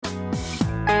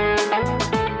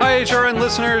HRN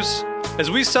listeners.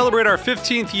 As we celebrate our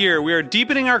 15th year, we are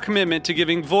deepening our commitment to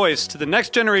giving voice to the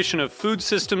next generation of food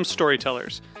systems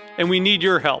storytellers, and we need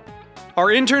your help. Our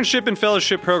internship and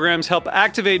fellowship programs help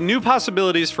activate new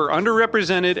possibilities for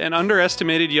underrepresented and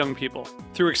underestimated young people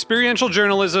through experiential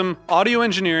journalism, audio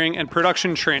engineering, and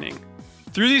production training.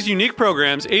 Through these unique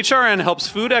programs, HRN helps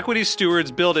food equity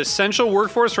stewards build essential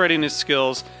workforce readiness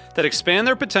skills that expand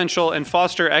their potential and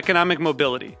foster economic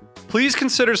mobility. Please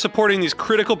consider supporting these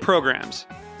critical programs.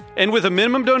 And with a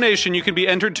minimum donation, you can be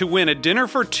entered to win a dinner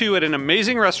for two at an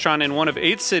amazing restaurant in one of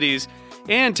 8 cities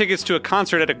and tickets to a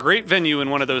concert at a great venue in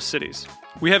one of those cities.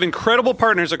 We have incredible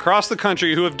partners across the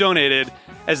country who have donated,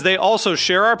 as they also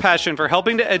share our passion for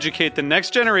helping to educate the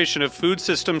next generation of food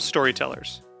systems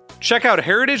storytellers. Check out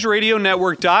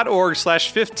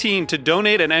heritageradionetwork.org/15 to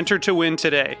donate and enter to win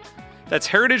today. That's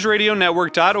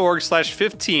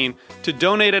heritageradionetwork.org/15 to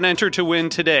donate and enter to win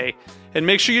today. And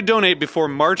make sure you donate before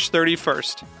March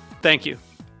 31st. Thank you.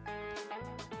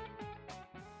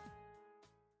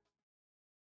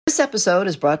 This episode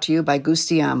is brought to you by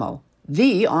Gustiamo,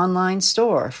 the online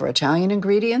store for Italian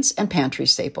ingredients and pantry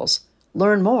staples.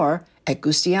 Learn more at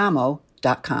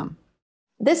gustiamo.com.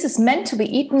 This is Meant to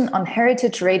be Eaten on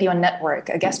Heritage Radio Network,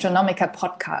 a Gastronomica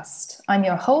podcast. I'm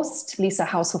your host, Lisa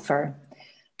Haushofer.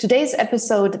 Today's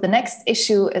episode, The Next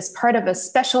Issue, is part of a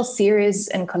special series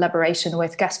in collaboration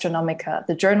with Gastronomica,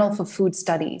 the Journal for Food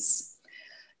Studies.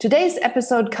 Today's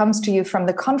episode comes to you from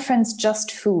the conference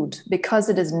Just Food, because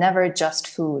it is never just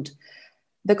food.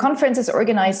 The conference is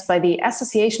organized by the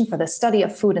Association for the Study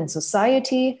of Food and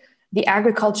Society, the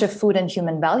Agriculture, Food and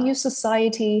Human Values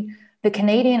Society, the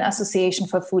Canadian Association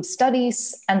for Food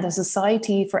Studies, and the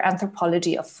Society for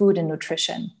Anthropology of Food and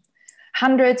Nutrition.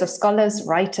 Hundreds of scholars,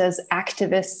 writers,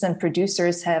 activists, and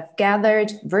producers have gathered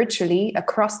virtually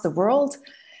across the world,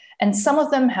 and some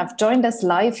of them have joined us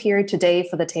live here today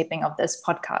for the taping of this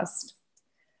podcast.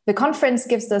 The conference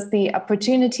gives us the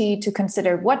opportunity to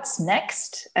consider what's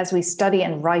next as we study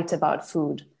and write about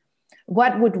food.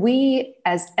 What would we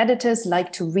as editors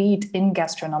like to read in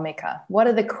Gastronomica? What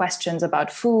are the questions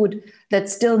about food that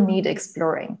still need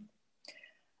exploring?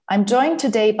 I'm joined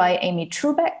today by Amy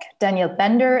Trubeck, Daniel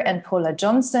Bender, and Paula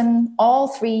Johnson, all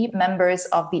 3 members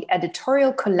of the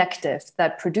editorial collective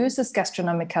that produces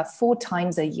Gastronomica 4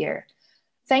 times a year.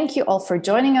 Thank you all for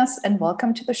joining us and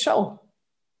welcome to the show.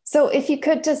 So if you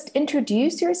could just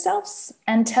introduce yourselves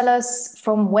and tell us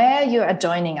from where you are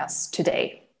joining us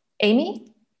today.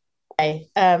 Amy? Hi,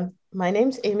 my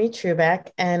name's Amy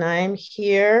Trubeck, and I'm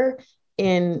here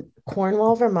in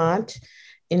Cornwall, Vermont,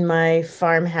 in my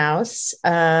farmhouse,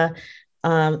 and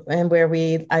where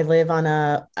I live on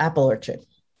a apple orchard.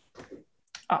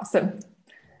 Awesome.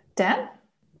 Dan?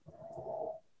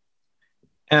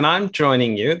 And I'm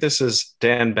joining you. This is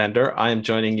Dan Bender. I am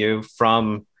joining you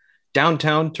from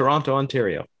downtown Toronto,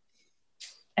 Ontario.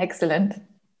 Excellent.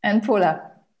 And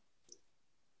Paula?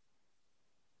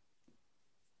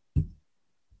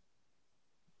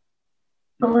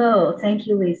 Hello, thank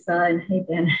you, Lisa, and hey,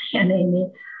 Dan and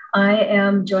Amy. I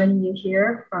am joining you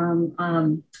here from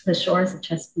the shores of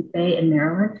Chesapeake Bay in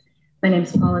Maryland. My name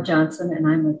is Paula Johnson, and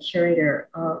I'm a curator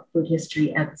of food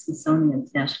history at the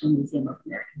Smithsonian's National Museum of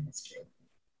American History.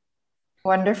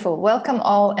 Wonderful. Welcome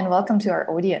all, and welcome to our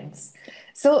audience.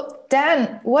 So,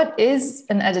 Dan, what is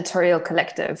an editorial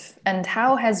collective, and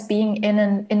how has being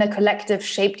in a collective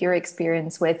shaped your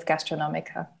experience with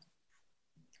Gastronomica?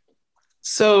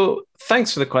 So,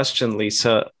 thanks for the question,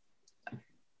 Lisa.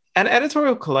 An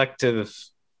editorial collective,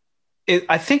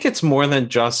 I think it's more than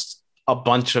just a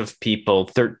bunch of people,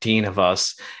 13 of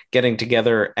us, getting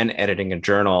together and editing a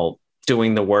journal,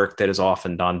 doing the work that is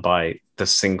often done by the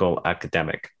single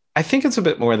academic. I think it's a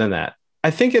bit more than that. I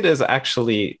think it is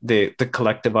actually the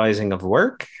collectivizing of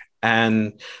work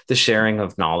and the sharing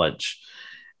of knowledge.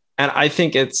 And I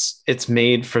think it's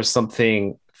made for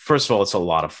something, first of all, it's a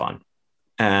lot of fun.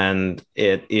 And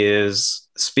it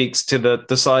speaks to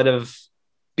the side of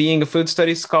being a food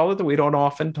studies scholar that we don't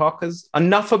often talk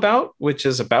enough about, which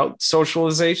is about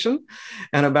socialization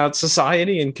and about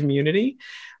society and community.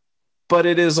 But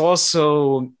it is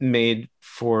also made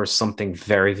for something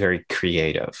very, very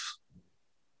creative.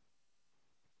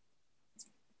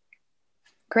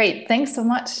 Great, thanks so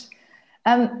much.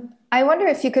 I wonder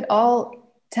if you could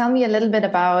all tell me a little bit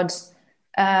about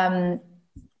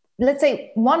let's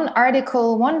say one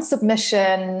article, one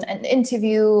submission, an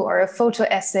interview, or a photo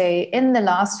essay in the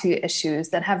last few issues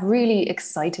that have really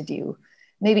excited you.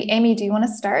 Maybe Amy, do you want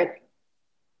to start?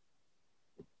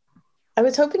 I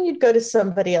was hoping you'd go to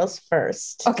somebody else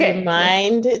first. Okay. Do you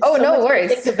mind? Oh, no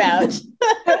worries. Think about.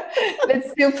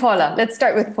 Let's do Paula. Let's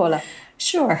start with Paula.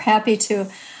 Sure, happy to.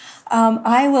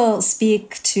 I will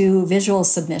speak to visual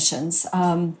submissions,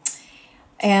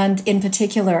 and in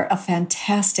particular, a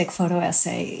fantastic photo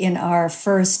essay in our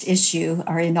first issue,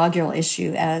 our inaugural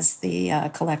issue as the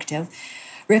collective.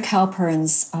 Rick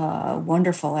Halpern's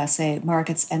wonderful essay,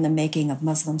 Markets and the Making of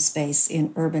Muslim Space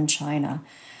in Urban China.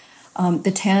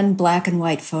 The 10 black and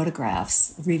white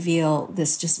photographs reveal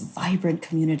this just vibrant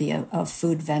community of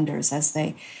food vendors as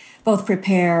they both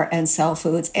prepare and sell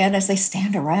foods, and as they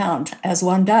stand around, as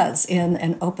one does in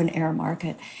an open air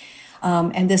market.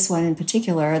 And this one in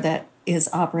particular that is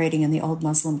operating in the old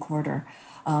Muslim quarter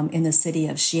in the city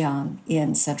of Xi'an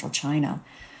in central China.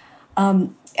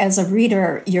 As a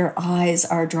reader, your eyes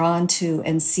are drawn to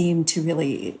and seem to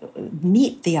really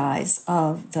meet the eyes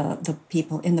of the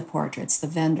people in the portraits, the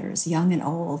vendors, young and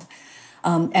old,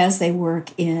 as they work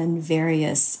in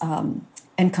various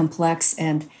and complex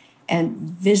and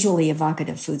visually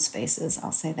evocative food spaces,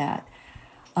 I'll say that.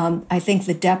 I think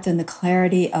the depth and the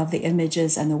clarity of the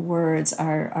images and the words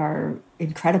are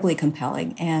incredibly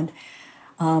compelling. And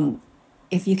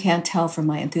if you can't tell from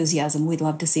my enthusiasm, we'd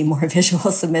love to see more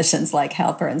visual submissions like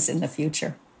Halpern's in the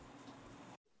future.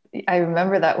 I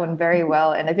remember that one very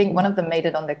well. And I think one of them made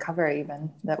it on the cover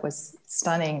even. That was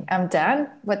stunning. Dan,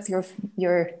 what's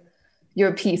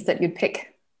your piece that you'd pick?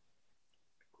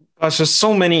 Gosh, there's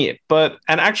so many, and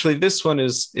actually this one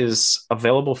is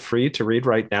available free to read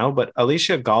right now, but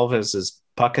Alicia Galvez's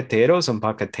Paqueteros and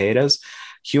Paqueteras,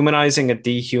 Humanizing a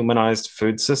Dehumanized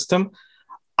Food System.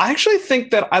 I actually think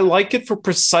that I like it for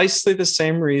precisely the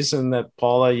same reason that,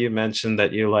 Paula, you mentioned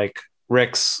that you like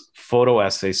Rick's photo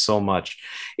essay so much.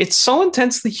 It's so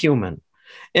intensely human,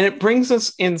 and it brings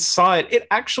us inside. It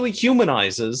actually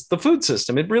humanizes the food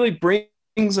system. It really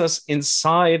brings us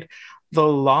inside the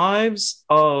lives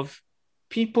of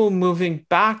people moving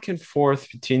back and forth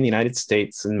between the United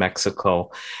States and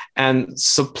Mexico and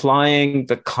supplying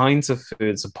the kinds of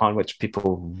foods upon which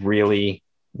people really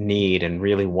need and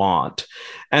really want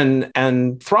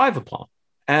and thrive upon.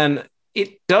 And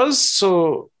it does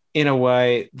so in a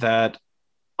way that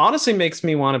honestly makes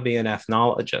me want to be an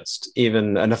ethnographer,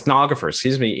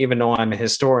 even though I'm a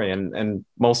historian and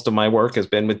most of my work has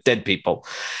been with dead people.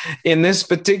 In this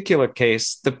particular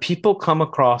case, the people come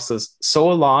across as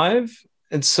so alive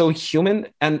and so human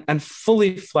and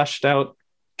fully fleshed out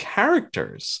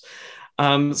characters.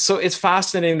 So it's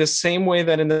fascinating the same way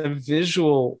that in the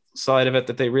visual side of it,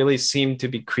 that they really seem to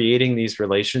be creating these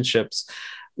relationships.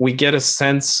 We get a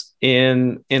sense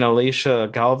in Alicia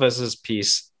Galvez's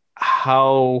piece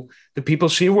how the people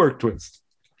she worked with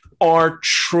are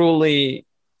truly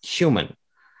human.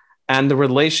 And the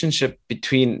relationship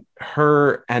between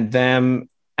her and them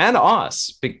and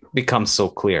us becomes so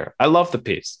clear. I love the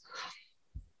piece.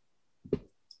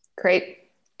 Great.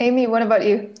 Amy, what about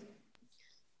you?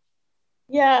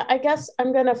 Yeah, I guess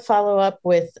I'm going to follow up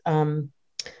with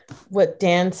what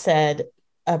Dan said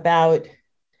about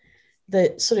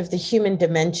the sort of the human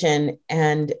dimension.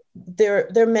 And there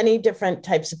are many different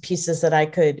types of pieces that I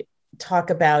could talk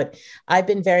about. I've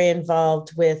been very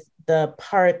involved with the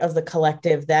part of the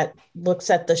collective that looks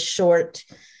at the short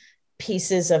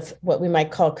pieces of what we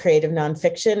might call creative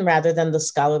nonfiction rather than the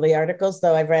scholarly articles,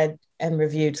 though I've read and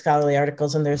reviewed scholarly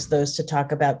articles and there's those to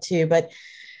talk about too. But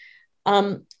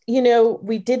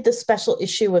we did the special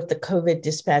issue of the COVID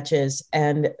dispatches,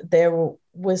 and there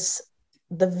was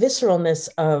the visceralness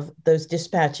of those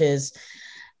dispatches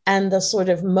and the sort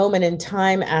of moment in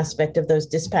time aspect of those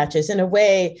dispatches in a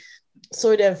way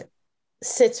sort of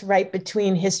sits right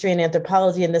between history and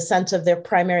anthropology in the sense of their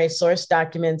primary source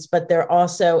documents, but they're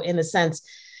also, in a sense,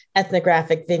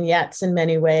 ethnographic vignettes in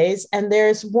many ways. And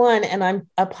there's one, and I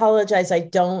apologize, I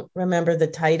don't remember the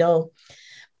title,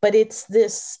 but it's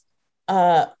this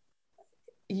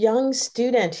young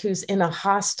student who's in a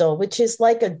hostel, which is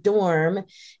like a dorm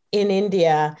in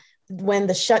India when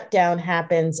the shutdown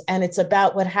happens. And it's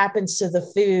about what happens to the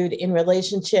food in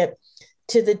relationship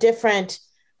to the different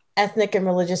ethnic and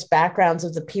religious backgrounds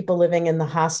of the people living in the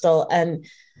hostel. And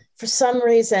for some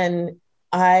reason,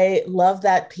 I love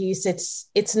that piece.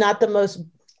 It's not the most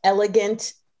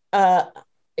elegant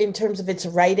in terms of its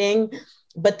writing,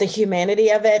 but the humanity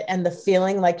of it and the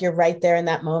feeling like you're right there in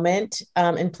that moment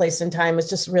in place and time was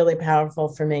just really powerful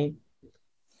for me.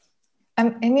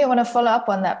 Amy, I want to follow up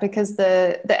on that because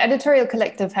the editorial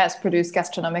collective has produced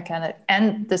Gastronomica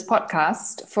and this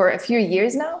podcast for a few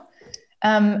years now.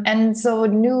 And so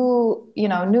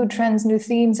new trends, new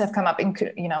themes have come up. And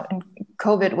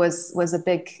COVID was a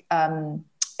big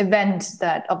event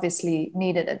that obviously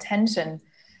needed attention.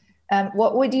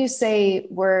 What would you say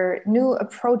were new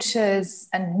approaches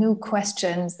and new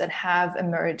questions that have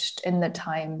emerged in the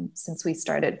time since we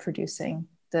started producing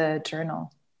the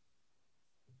journal?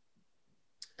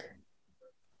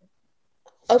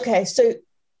 Okay,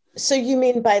 so you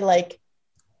mean by like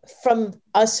from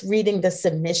us reading the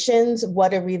submissions,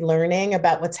 what are we learning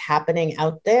about what's happening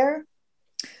out there?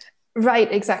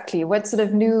 Right, exactly.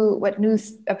 What new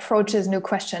approaches, new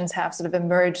questions have sort of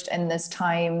emerged in this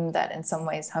time that in some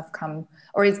ways have come,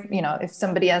 or if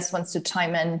somebody else wants to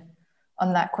chime in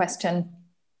on that question.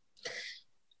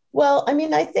 Well, I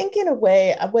mean, I think in a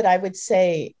way, what I would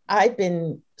say I've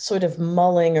been sort of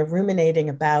mulling or ruminating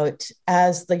about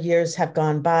as the years have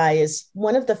gone by is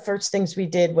one of the first things we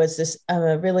did was this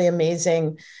really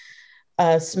amazing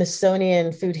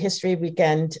Smithsonian Food History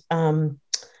Weekend.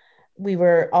 We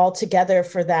were all together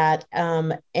for that.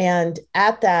 And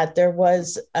at that, there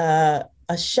was a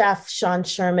chef, Sean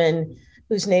Sherman,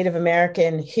 who's Native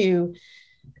American, who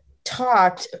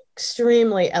talked,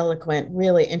 extremely eloquent,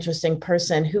 really interesting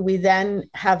person, who we then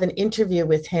have an interview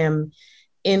with him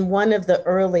in one of the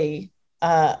early,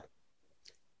 I'm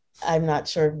not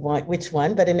sure which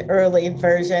one, but an early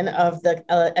version of the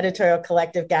editorial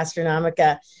collective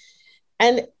Gastronomica.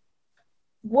 And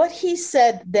what he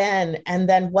said then, and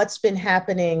then what's been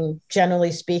happening,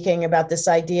 generally speaking, about this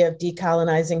idea of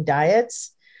decolonizing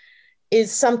diets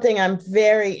is something I'm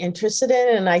very interested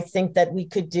in. And I think that we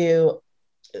could do,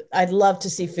 I'd love to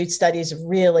see food studies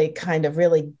really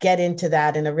get into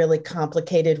that in a really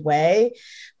complicated way,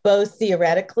 both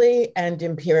theoretically and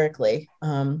empirically.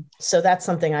 So that's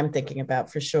something I'm thinking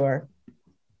about for sure.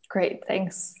 Great,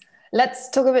 thanks. Let's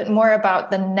talk a bit more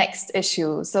about the next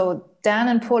issue. So Dan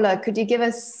and Paula, could you give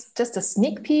us just a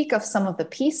sneak peek of some of the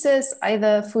pieces,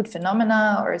 either food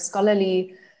phenomena or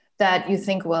scholarly, that you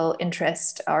think will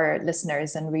interest our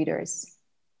listeners and readers?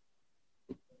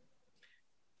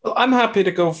 Well, I'm happy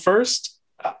to go first.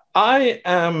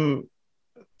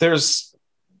 There's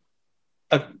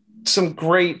some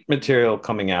great material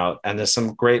coming out, and there's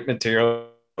some great material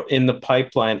in the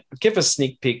pipeline. I'll give a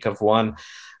sneak peek of one.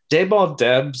 Debal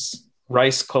Deb's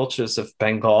Rice Cultures of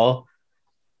Bengal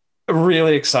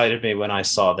really excited me when I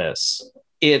saw this.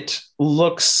 It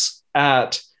looks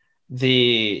at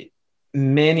the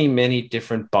many, many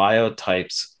different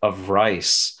biotypes of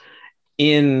rice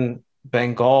in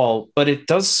Bengal, but it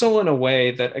does so in a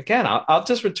way that, again, I'll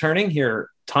just returning here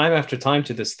time after time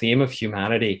to this theme of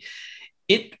humanity.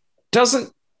 It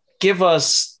doesn't give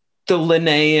us the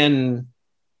Linnaean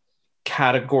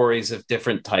categories of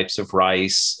different types of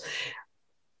rice.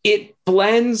 It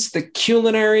blends the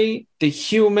culinary, the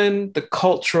human, the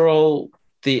cultural,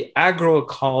 the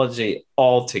agroecology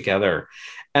all together.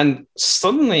 And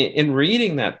suddenly, in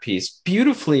reading that piece,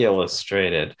 beautifully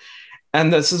illustrated,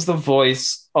 and this is the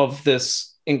voice of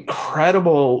this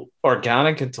incredible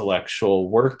organic intellectual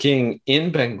working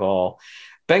in Bengal.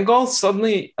 Bengal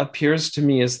suddenly appears to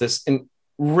me as this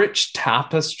rich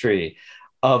tapestry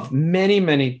of many,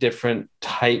 many different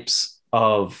types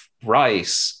of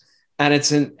rice. And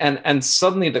and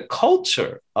suddenly the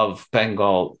culture of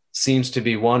Bengal seems to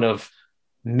be one of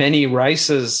many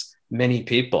rices, many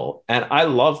people. And I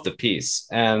love the piece.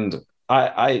 And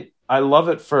I love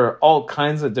it for all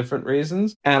kinds of different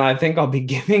reasons. And I think I'll be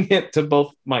giving it to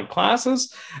both my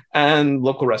classes and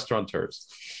local restaurateurs.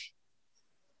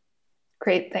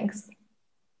 Great, thanks.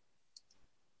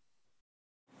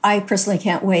 I personally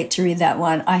can't wait to read that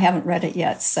one. I haven't read it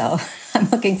yet, so I'm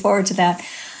looking forward to that.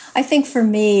 I think for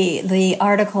me, the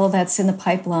article that's in the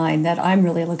pipeline that I'm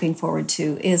really looking forward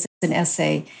to is an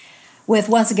essay with,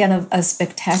 once again, a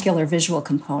spectacular visual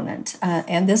component.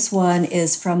 And this one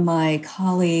is from my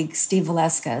colleague, Steve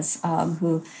Velasquez,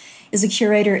 who is a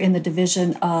curator in the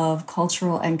Division of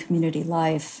Cultural and Community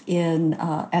Life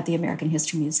at the American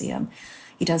History Museum.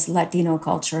 He does Latino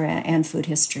culture and food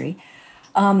history.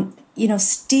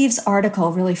 Steve's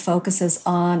article really focuses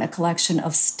on a collection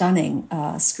of stunning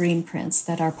screen prints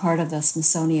that are part of the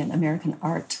Smithsonian American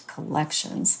Art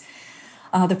collections.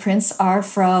 The prints are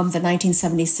from the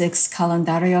 1976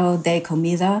 Calendario de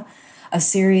Comida, a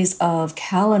series of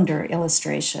calendar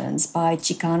illustrations by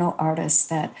Chicano artists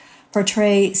that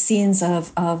portray scenes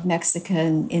of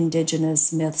Mexican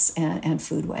indigenous myths and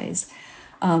foodways.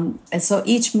 And so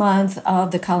each month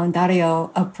of the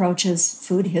Calendario approaches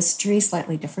food history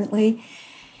slightly differently.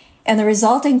 And the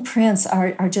resulting prints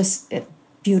are just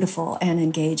beautiful and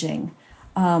engaging.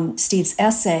 Steve's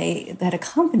essay that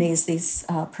accompanies these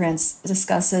prints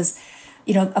discusses,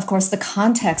 of course, the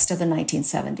context of the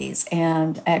 1970s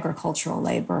and agricultural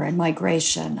labor and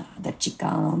migration, the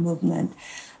Chicano movement,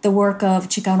 the work of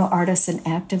Chicano artists and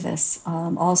activists,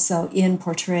 also in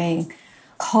portraying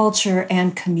culture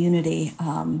and community.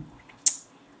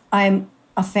 I'm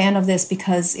a fan of this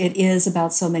because it is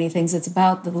about so many things. It's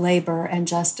about the labor and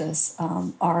justice,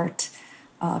 art,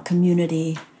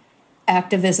 community,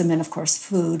 activism, and of course,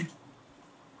 food.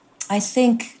 I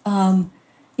think, in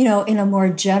a more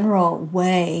general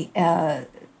way,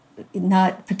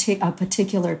 not a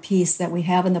particular piece that we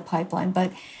have in the pipeline,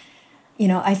 but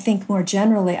I think more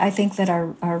generally, I think that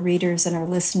our readers and our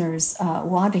listeners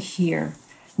want to hear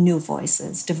new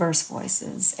voices, diverse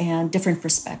voices, and different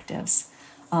perspectives,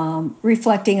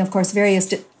 reflecting, of course,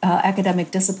 various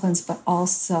academic disciplines, but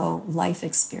also life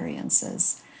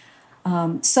experiences.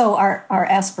 So our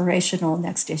aspirational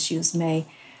next issues may,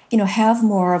 have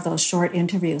more of those short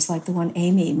interviews like the one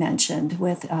Amy mentioned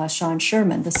with Sean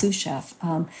Sherman, the sous chef.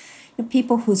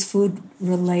 People whose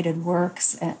food-related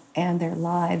works and their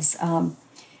lives,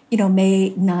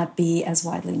 may not be as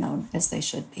widely known as they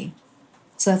should be.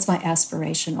 So that's my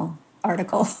aspirational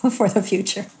article for the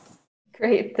future.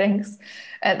 Great, thanks.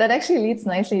 That actually leads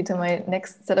nicely to my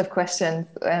next set of questions,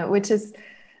 which is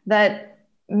that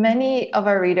many of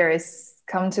our readers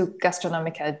come to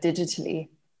Gastronomica digitally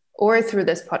or through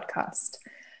this podcast.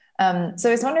 So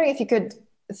I was wondering if you could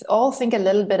all think a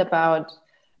little bit about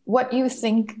what you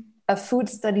think a food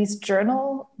studies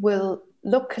journal will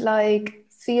look like,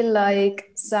 feel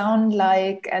like, sound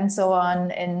like, and so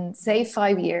on in, say,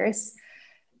 5 years.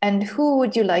 And who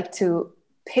would you like to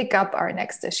pick up our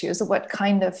next issue? So what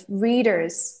kind of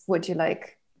readers would you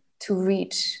like to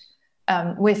reach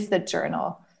with the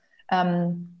journal?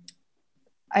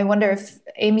 I wonder if,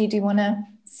 Amy, do you want to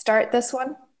start this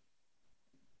one?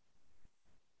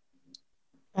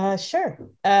 Sure.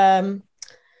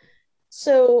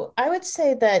 So I would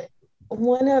say that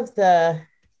one of the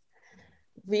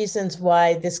reasons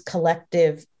why this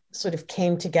collective sort of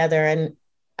came together, and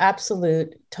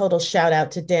absolute total shout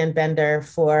out to Dan Bender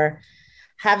for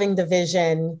having the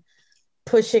vision,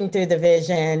 pushing through the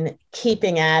vision,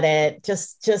 keeping at it,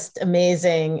 just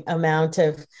amazing amount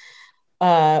of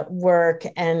work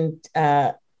and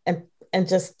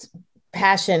just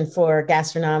passion for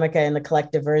Gastronomica and the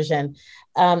collective version.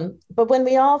 But when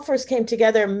we all first came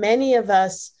together, many of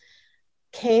us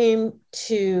came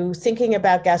to thinking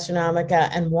about Gastronomica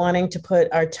and wanting to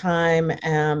put our time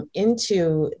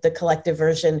into the collective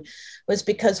version was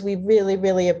because we really,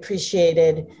 really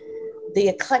appreciated the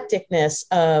eclecticness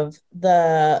of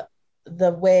the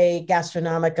way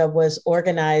Gastronomica was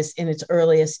organized in its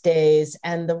earliest days,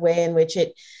 and the way in which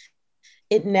it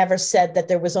never said that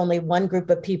there was only one group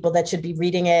of people that should be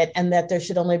reading it, and that there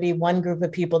should only be one group of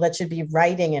people that should be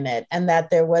writing in it, and that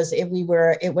it was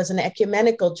an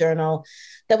ecumenical journal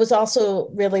that was also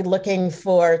really looking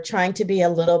for trying to be a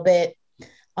little bit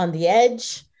on the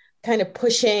edge, kind of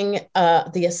pushing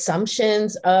the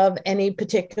assumptions of any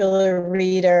particular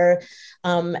reader,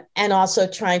 and also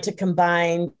trying to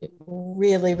combine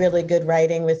really, really good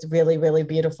writing with really, really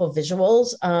beautiful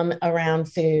visuals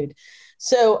around food.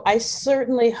 So I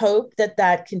certainly hope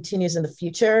that continues in the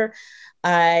future.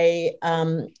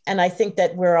 And I think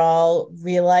that we're all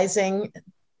realizing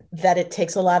that it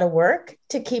takes a lot of work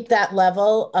to keep that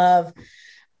level of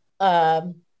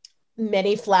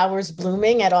many flowers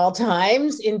blooming at all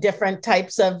times in different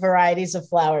types of varieties of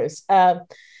flowers. But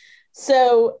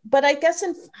I guess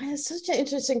it's such an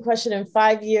interesting question. In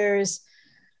 5 years,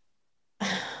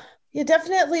 you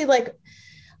definitely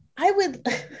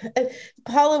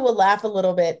Paula will laugh a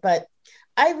little bit, but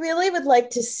I really would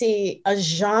like to see a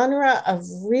genre of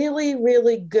really,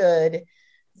 really good,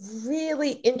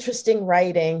 really interesting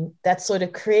writing that's sort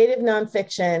of creative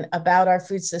nonfiction about our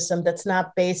food system that's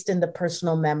not based in the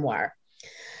personal memoir.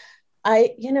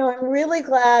 I'm really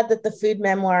glad that the food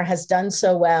memoir has done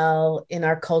so well in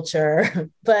our culture,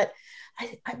 but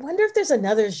I wonder if there's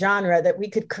another genre that we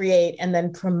could create and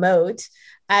then promote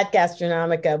at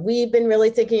Gastronomica. We've been really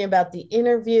thinking about the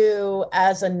interview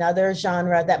as another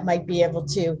genre that might be able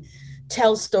to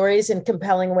tell stories in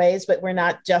compelling ways, but we're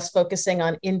not just focusing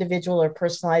on individual or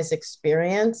personalized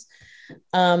experience.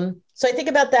 So I think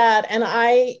about that, and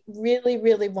I really,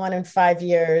 really want in 5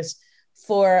 years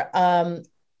for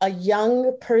a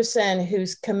young person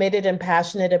who's committed and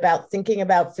passionate about thinking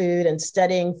about food and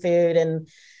studying food, and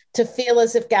to feel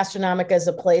as if Gastronomica has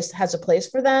a place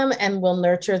for them and will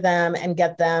nurture them and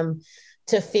get them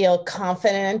to feel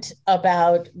confident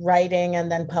about writing and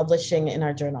then publishing in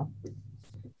our journal.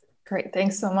 Great,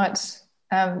 thanks so much.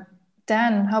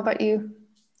 Dan, how about you?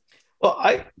 Well,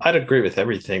 I'd agree with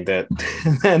everything that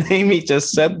Amy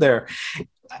just said there.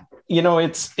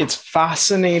 It's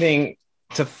fascinating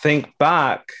to think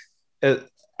back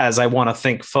as I want to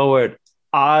think forward.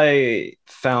 I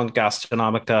found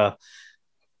Gastronomica,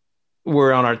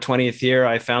 we're on our 20th year.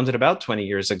 I found it about 20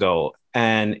 years ago,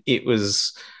 and it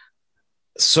was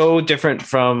so different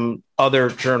from other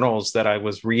journals that I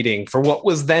was reading for what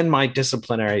was then my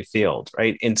disciplinary field,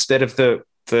 right? Instead of the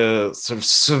sort of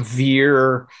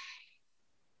severe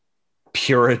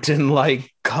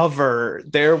Puritan-like cover.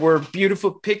 There were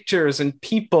beautiful pictures and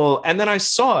people, and then I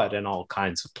saw it in all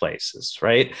kinds of places,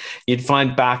 right? You'd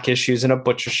find back issues in a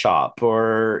butcher shop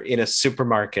or in a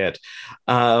supermarket.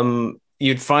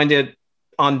 You'd find it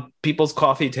on people's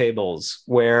coffee tables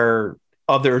where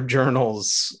other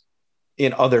journals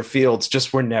in other fields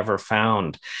just were never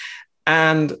found.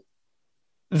 And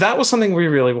that was something we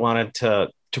really wanted to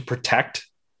protect,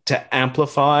 to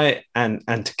amplify, and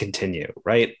to continue,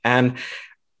 right? And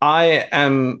I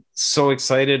am so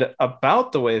excited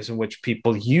about the ways in which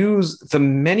people use the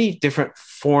many different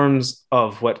forms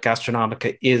of what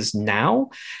Gastronomica is now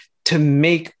to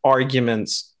make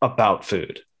arguments about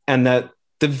food, and that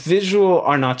the visual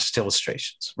are not just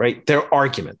illustrations, right? They're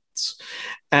arguments.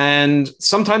 And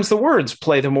sometimes the words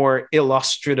play the more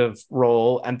illustrative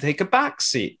role and take a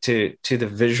backseat to the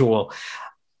visual.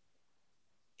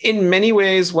 In many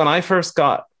ways, when I first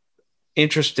got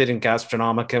interested in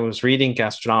Gastronomica and was reading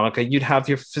Gastronomica, you'd have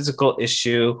your physical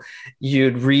issue,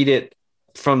 you'd read it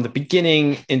from the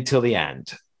beginning until the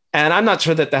end. And I'm not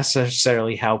sure that that's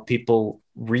necessarily how people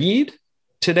read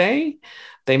today.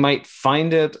 They might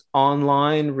find it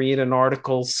online, read an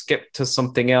article, skip to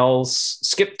something else,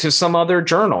 skip to some other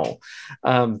journal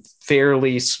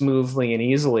fairly smoothly and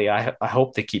easily. I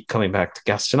hope they keep coming back to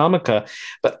Gastronomica.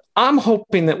 But I'm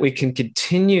hoping that we can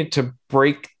continue to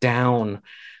break down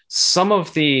some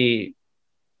of the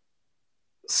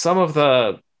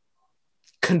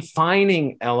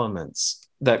confining elements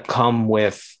that come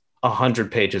with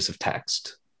 100 pages of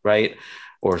text, right?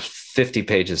 Or 50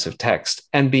 pages of text,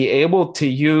 and be able to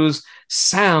use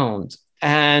sound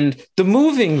and the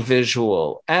moving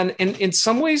visual, and in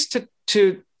some ways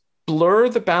to blur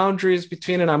the boundaries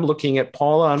between, and I'm looking at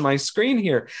Paula on my screen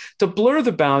here, to blur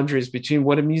the boundaries between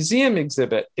what a museum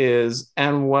exhibit is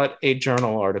and what a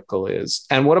journal article is,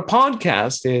 and what a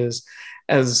podcast is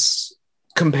as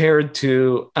compared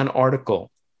to an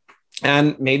article.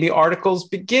 And maybe articles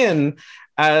begin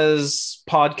as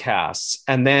podcasts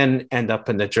and then end up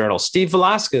in the journal. Steve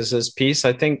Velasquez's piece,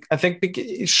 I think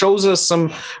shows us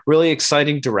some really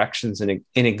exciting directions in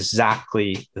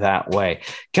exactly that way.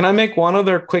 Can I make one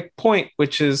other quick point,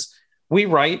 which is we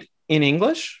write in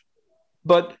English,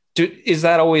 but is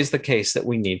that always the case that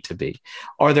we need to be?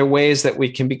 Are there ways that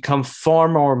we can become far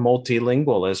more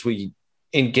multilingual as we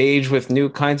engage with new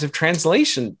kinds of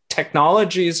translation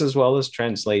technologies as well as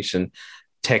translation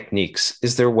techniques?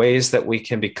 Is there ways that we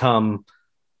can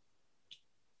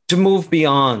move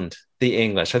beyond the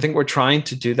English? I think we're trying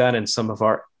to do that in some of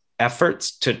our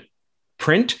efforts to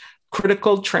print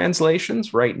critical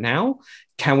translations right now.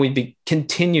 Can we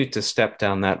continue to step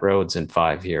down that roads in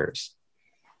 5 years?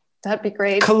 That'd be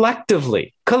great.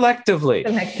 Collectively. What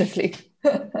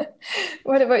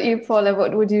about you, Paula?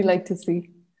 What would you like to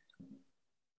see?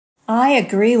 I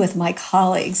agree with my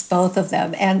colleagues, both of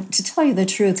them. And to tell you the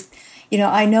truth,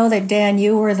 I know that, Dan,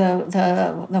 you were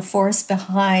the force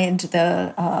behind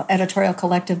the editorial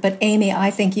collective, but Amy,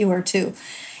 I think you were too.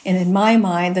 And in my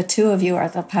mind, the two of you are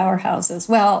the powerhouses.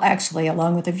 Well, actually,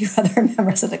 along with a few other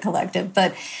members of the collective.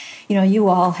 But, you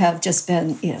all have just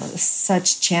been,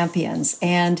 such champions.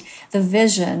 And the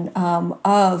vision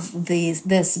of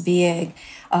this being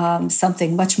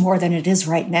something much more than it is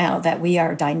right now, that we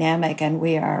are dynamic and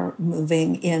we are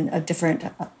moving in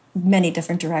many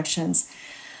different directions.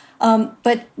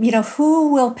 But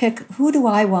who do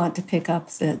I want to pick up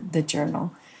the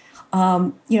journal?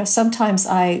 Sometimes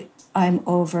I'm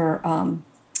over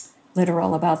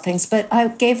literal about things, but I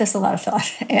gave this a lot of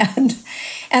thought, and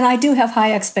I do have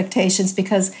high expectations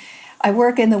because I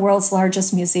work in the world's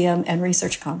largest museum and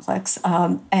research complex,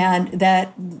 and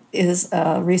that is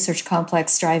a research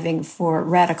complex striving for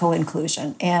radical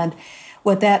inclusion. And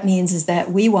what that means is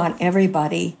that we want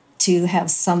everybody to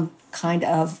have some kind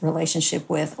of relationship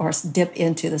with or dip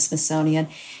into the Smithsonian.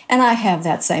 And I have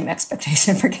that same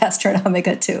expectation for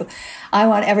Gastronomica too. I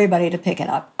want everybody to pick it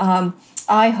up.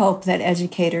 I hope that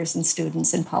educators and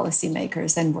students and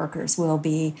policymakers and workers will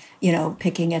be,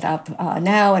 picking it up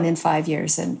now and in 5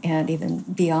 years and even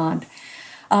beyond.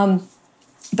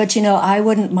 But, I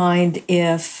wouldn't mind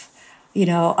if,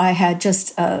 I had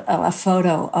just a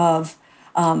photo of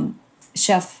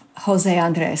Chef Jose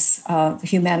Andres,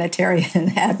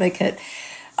 humanitarian advocate,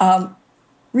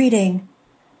 reading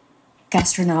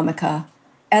Gastronomica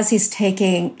as he's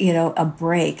taking, a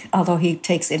break, although he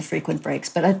takes infrequent breaks,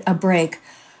 but a break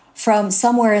from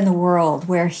somewhere in the world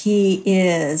where he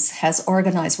has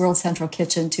organized World Central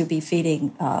Kitchen to be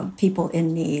feeding people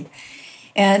in need.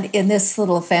 And in this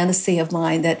little fantasy of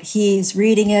mine that he's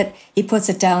reading it, he puts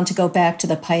it down to go back to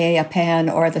the paella pan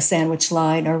or the sandwich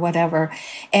line or whatever.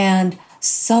 And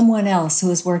someone else who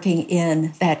is working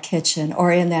in that kitchen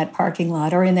or in that parking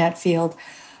lot or in that field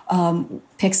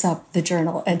picks up the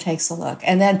journal and takes a look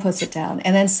and then puts it down.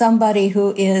 And then somebody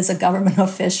who is a government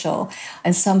official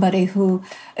and somebody who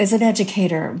is an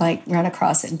educator might run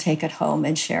across it and take it home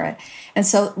and share it. And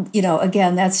so,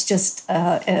 again, that's just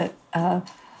a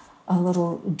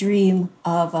little dream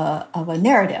of a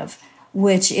narrative,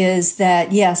 which is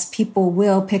that, yes, people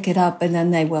will pick it up and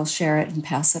then they will share it and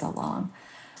pass it along.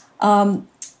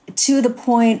 To the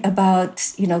point about,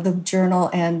 the journal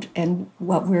and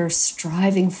what we're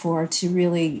striving for to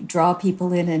really draw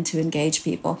people in and to engage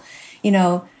people,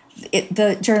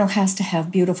 the journal has to have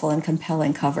beautiful and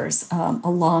compelling covers,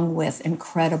 along with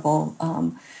incredible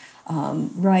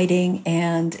writing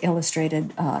and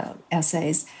illustrated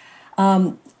essays.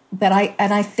 But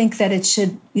I think that it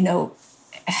should,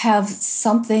 have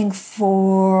something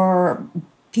for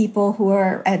people who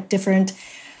are at different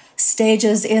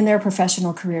stages in their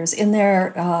professional careers, in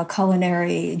their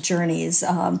culinary journeys.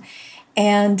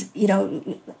 And,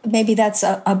 maybe that's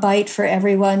a bite for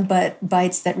everyone, but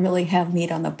bites that really have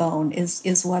meat on the bone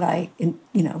is what I,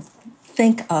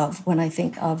 think of when I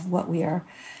think of what we are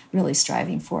really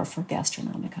striving for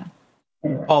Gastronomica.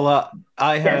 Paula,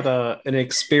 I had an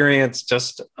experience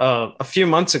just a few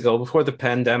months ago before the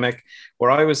pandemic where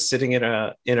I was sitting in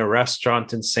a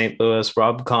restaurant in St. Louis,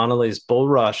 Rob Connolly's Bull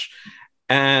Rush,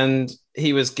 and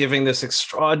he was giving this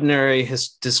extraordinary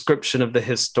description of the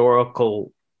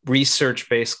historical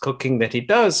research-based cooking that he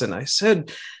does. And I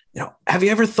said, have you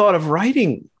ever thought of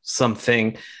writing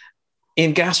something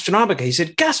in Gastronomica? He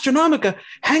said, Gastronomica,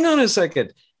 hang on a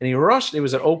second. And he rushed, it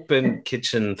was an open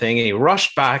kitchen thing, and he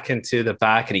rushed back into the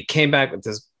back and he came back with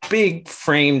this big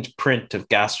framed print of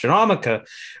Gastronomica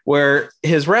where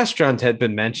his restaurant had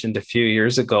been mentioned a few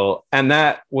years ago. And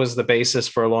that was the basis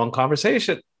for a long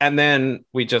conversation. And then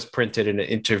we just printed an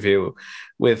interview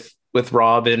with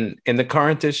Rob in the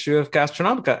current issue of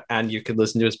Gastronomica. And you could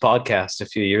listen to his podcast a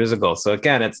few years ago. So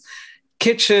again, it's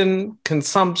kitchen,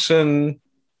 consumption,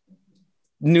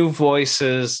 new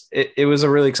voices. It was a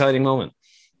really exciting moment.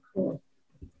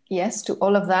 Yes, to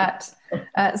all of that.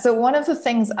 So one of the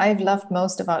things I've loved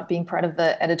most about being part of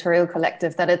the editorial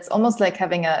collective, that it's almost like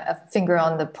having a finger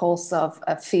on the pulse of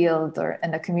a field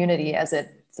and a community as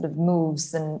it sort of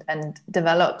moves and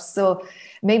develops. So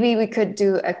maybe we could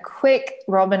do a quick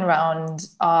robin round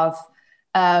of,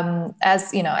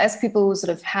 as people who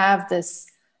sort of have this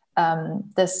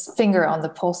finger on the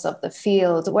pulse of the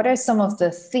field, what are some of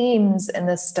the themes in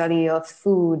the study of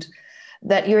food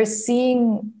that you're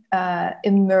seeing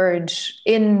emerge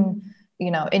in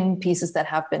pieces that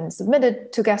have been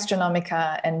submitted to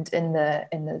Gastronomica and in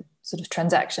the sort of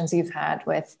transactions you've had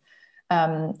with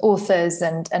authors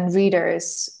and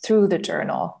readers through the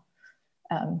journal?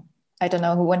 I don't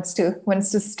know who wants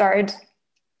to start.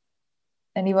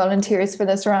 Any volunteers for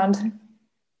this round?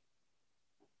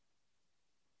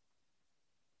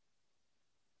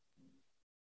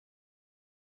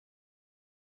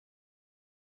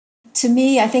 To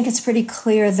me, I think it's pretty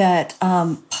clear that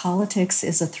politics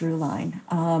is a through line.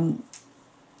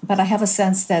 But I have a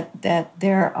sense that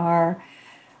there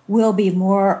will be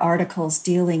more articles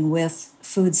dealing with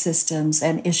food systems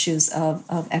and issues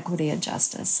of equity and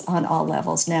justice on all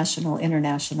levels, national,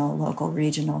 international, local,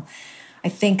 regional. I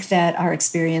think that our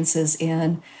experiences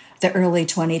in the early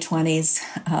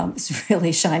 2020s is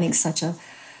really shining such a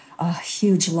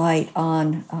huge light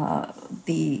on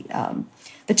the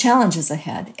challenges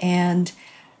ahead. And,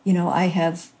 I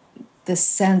have this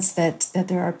sense that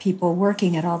there are people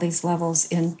working at all these levels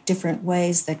in different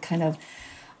ways that kind of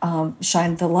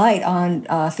shine the light on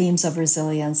themes of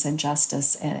resilience and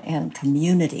justice and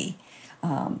community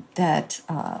that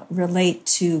relate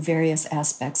to various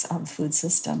aspects of the food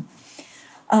system.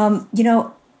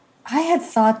 I had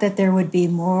thought that there would be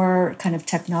more kind of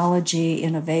technology,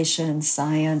 innovation,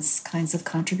 science kinds of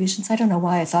contributions. I don't know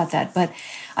why I thought that, but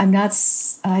I'm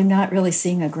not really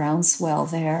seeing a groundswell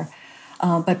there.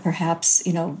 But perhaps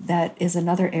that is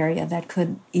another area that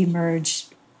could emerge,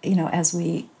 as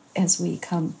we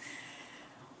come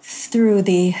through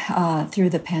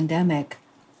the pandemic.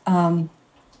 And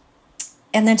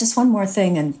then just one more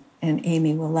thing, and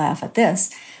Amy will laugh at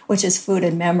this, which is food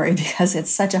and memory, because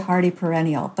it's such a hardy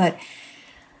perennial. But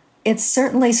it's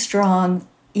certainly strong,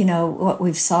 what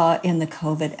we've saw in the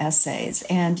COVID essays.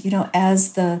 And,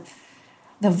 as the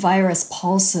virus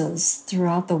pulses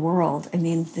throughout the world, I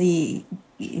mean, we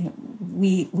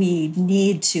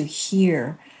need to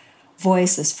hear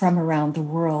voices from around the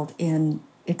world in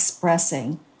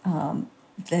expressing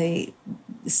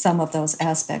some of those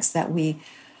aspects that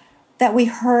we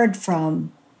heard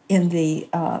from in the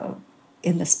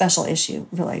in the special issue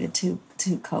related to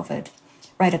COVID,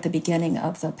 right at the beginning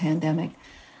of the pandemic.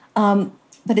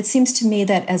 But it seems to me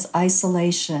that as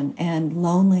isolation and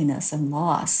loneliness and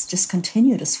loss just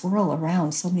continue to swirl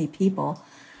around so many people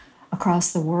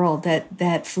across the world,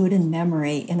 that food and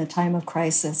memory in a time of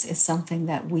crisis is something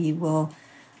that we will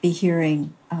be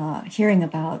hearing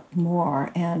about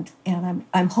more, and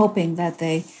I'm hoping that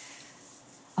they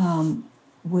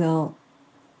will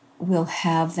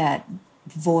have that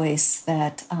voice,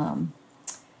 that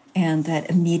and that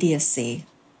immediacy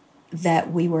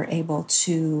that we were able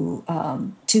to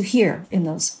hear in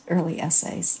those early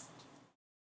essays.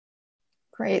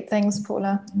 Great, thanks,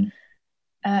 Paula.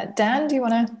 Dan, do you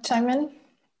want to chime in?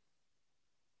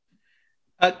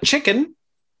 Chicken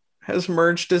has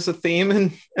emerged as a theme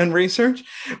in research.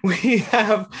 We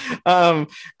have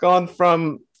gone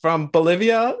from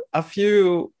Bolivia a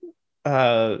few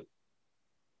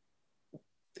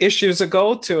issues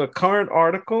ago to a current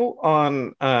article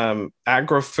on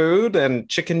agri-food and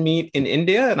chicken meat in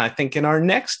India. And I think in our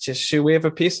next issue, we have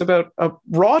a piece about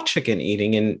raw chicken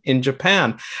eating in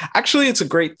Japan. Actually, it's a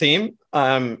great theme.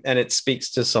 And it speaks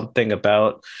to something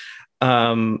about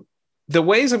the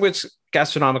ways in which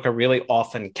Gastronomica really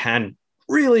often can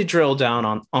really drill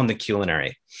down on the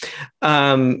culinary.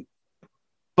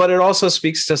 But it also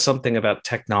speaks to something about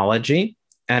technology,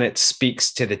 and it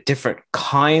speaks to the different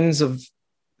kinds of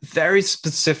very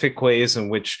specific ways in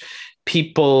which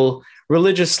people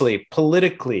religiously,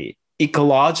 politically,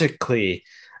 ecologically,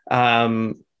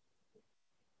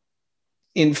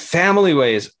 in family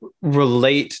ways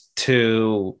relate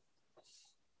to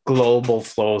global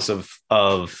flows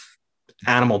of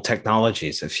animal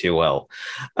technologies, if you will.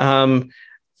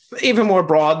 Even more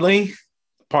broadly,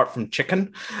 apart from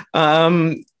chicken,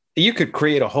 you could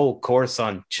create a whole course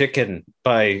on chicken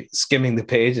by skimming the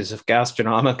pages of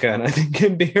Gastronomica, and I think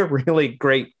it'd be a really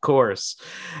great course.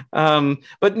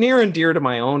 But near and dear to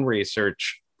my own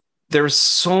research, there's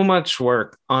so much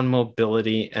work on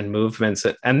mobility and movements,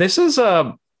 and this is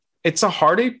it's a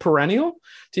hardy perennial,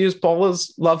 to use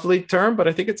Paula's lovely term, but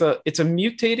I think it's a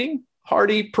mutating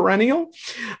hardy perennial.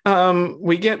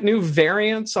 We get new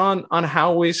variants on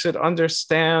how we should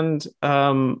understand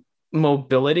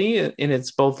mobility in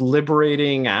its both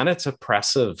liberating and its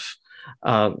oppressive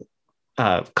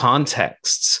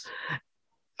contexts.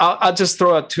 I'll just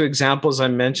throw out two examples. I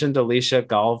mentioned Alicia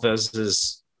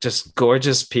Galvez's just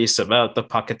gorgeous piece about the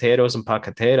paqueteros and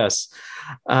paqueteras.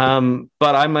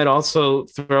 But I might also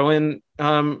throw in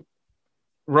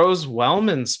Rose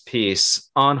Wellman's piece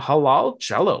on halal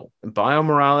jello,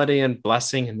 biomorality and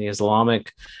blessing in the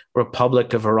Islamic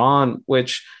Republic of Iran,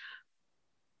 which,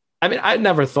 I mean, I'd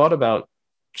never thought about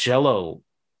jello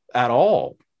at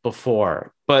all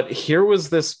before, but here was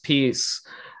this piece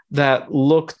that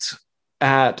looked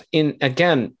at, in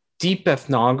again, deep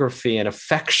ethnography and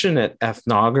affectionate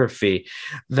ethnography,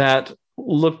 that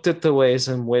looked at the ways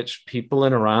in which people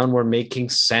in Iran were making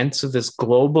sense of this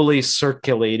globally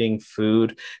circulating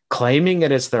food, claiming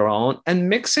it as their own, and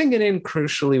mixing it in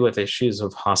crucially with issues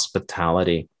of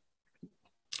hospitality.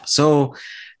 So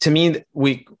to me,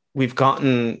 we've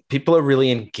gotten, people are really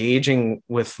engaging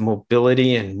with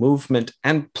mobility and movement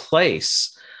and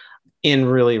place in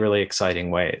really, really exciting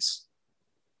ways.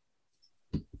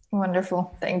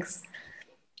 Wonderful, thanks.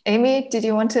 Amy, did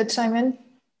you want to chime in?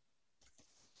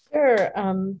 Sure.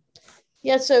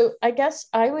 Yeah, so I guess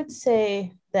I would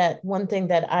say that one thing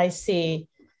that I see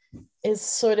is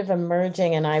sort of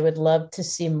emerging, and I would love to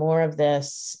see more of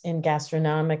this in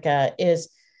Gastronomica, is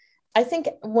I think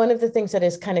one of the things that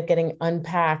is kind of getting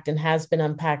unpacked and has been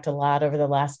unpacked a lot over the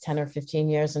last 10 or 15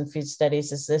 years in food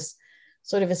studies is this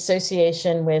sort of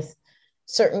association with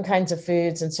certain kinds of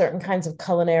foods and certain kinds of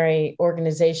culinary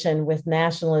organization with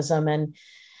nationalism and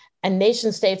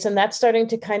nation states. And that's starting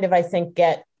to kind of, I think,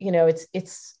 get, you know,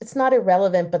 it's not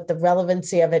irrelevant, but the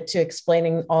relevancy of it to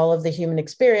explaining all of the human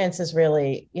experience has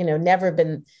really, you know, never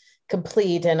been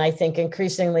complete. And I think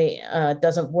increasingly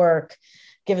doesn't work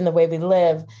given the way we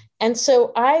live. And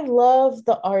so I love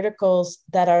the articles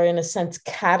that are, in a sense,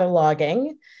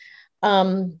 cataloging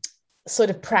sort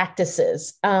of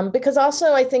practices, because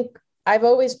also I think I've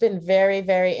always been very,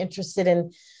 very interested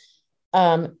in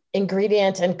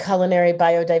ingredient and culinary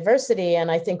biodiversity.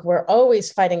 And I think we're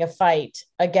always fighting a fight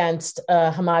against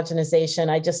homogenization.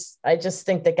 I just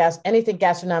think that anything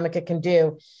Gastronomica can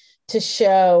do to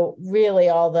show really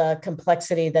all the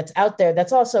complexity that's out there,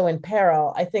 that's also in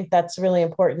peril. I think that's really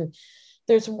important.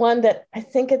 There's one that I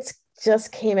think it's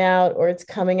just came out or it's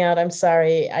coming out. I'm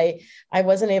sorry. I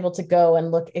wasn't able to go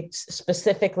and look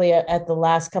specifically at the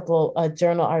last couple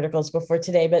journal articles before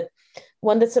today, but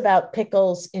one that's about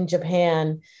pickles in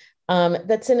Japan.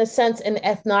 that's in a sense an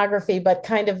ethnography, but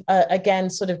kind of, again,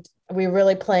 sort of, we're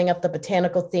really playing up the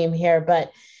botanical theme here,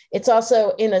 but it's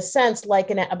also in a sense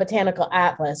like a botanical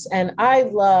atlas. And I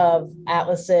love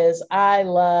atlases. I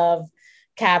love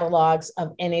catalogs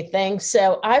of anything.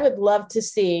 So I would love to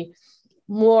see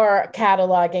more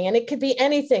cataloging, and it could be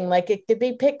anything. Like it could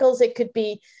be pickles, it could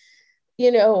be,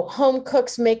 home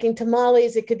cooks making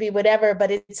tamales, it could be whatever,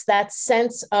 but it's that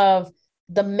sense of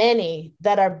the many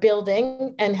that are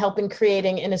building and helping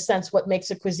creating, in a sense, what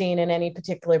makes a cuisine in any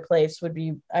particular place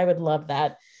I would love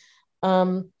that.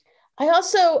 I'm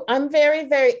very,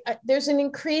 very, there's an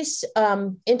increased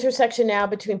intersection now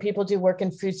between people who do work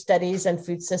in food studies and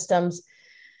food systems.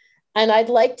 And I'd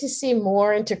like to see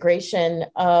more integration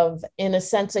of, in a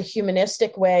sense, a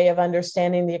humanistic way of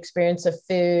understanding the experience of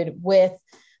food with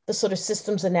the sort of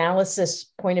systems analysis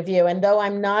point of view. And though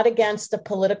I'm not against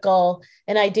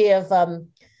an idea of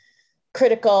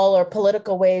critical or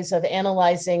political ways of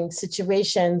analyzing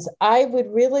situations, I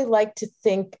would really like to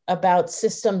think about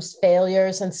systems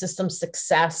failures and systems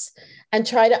success and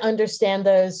try to understand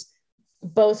those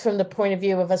both from the point of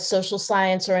view of a social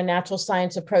science or a natural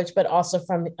science approach, but also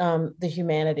from the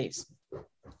humanities.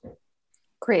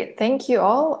 Great, thank you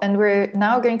all. And we're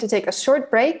now going to take a short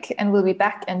break and we'll be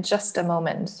back in just a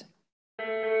moment.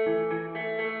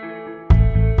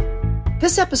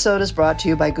 This episode is brought to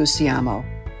you by Gustiamo,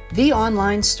 the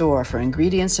online store for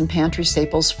ingredients and pantry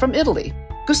staples from Italy.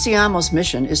 Gustiamo's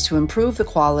mission is to improve the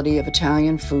quality of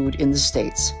Italian food in the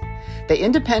States. They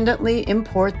independently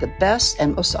import the best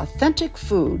and most authentic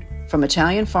food from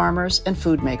Italian farmers and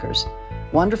food makers,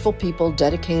 wonderful people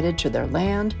dedicated to their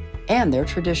land and their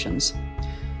traditions.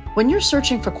 When you're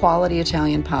searching for quality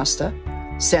Italian pasta,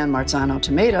 San Marzano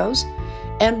tomatoes,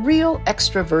 and real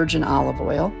extra virgin olive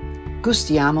oil,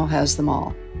 Gustiamo has them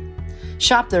all.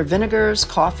 Shop their vinegars,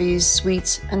 coffees,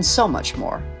 sweets, and so much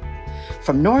more.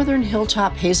 From northern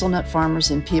hilltop hazelnut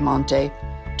farmers in Piemonte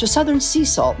to southern sea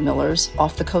salt millers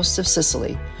off the coast of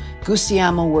Sicily,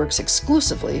 Gustiamo works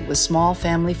exclusively with small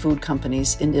family food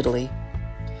companies in Italy.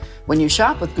 When you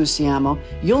shop with Gustiamo,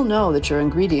 you'll know that your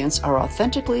ingredients are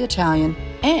authentically Italian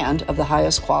and of the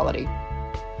highest quality.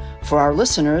 For our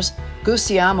listeners,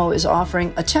 Gustiamo is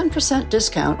offering a 10%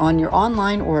 discount on your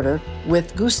online order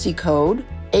with Gusti code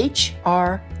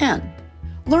HRN.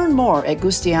 Learn more at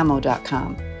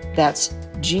gustiamo.com. That's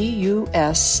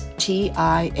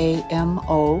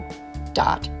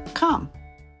GUSTIAMO.com.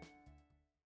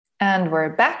 And we're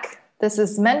back. This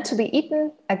is Meant to Be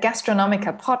Eaten, a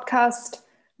Gastronomica podcast.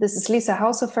 This is Lisa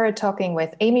Haushofer talking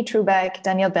with Amy Truback,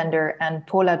 Daniel Bender, and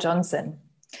Paula Johnson.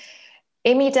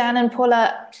 Amy, Dan, and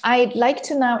Paula, I'd like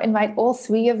to now invite all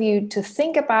three of you to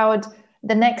think about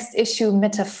the next issue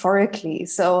metaphorically.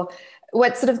 So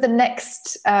what's sort of the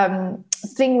next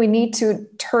thing we need to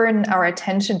turn our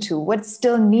attention to? What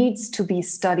still needs to be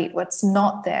studied? What's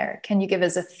not there? Can you give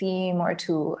us a theme or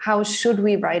two? How should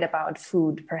we write about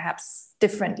food, perhaps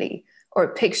differently,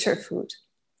 or picture food?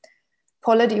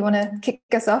 Paula, do you want to kick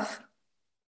us off?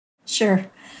 Sure.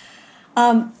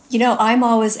 I'm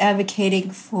always advocating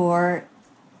for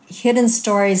hidden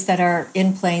stories that are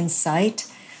in plain sight,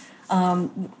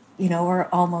 or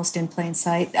almost in plain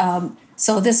sight.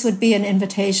 So this would be an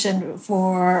invitation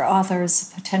for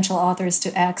potential authors,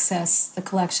 to access the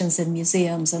collections in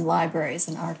museums and libraries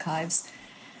and archives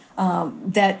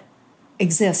that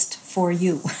exist for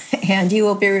you, and you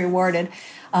will be rewarded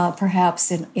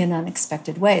perhaps in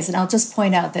unexpected ways. And I'll just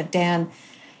point out that Dan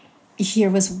here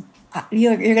was,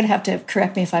 you're going to have to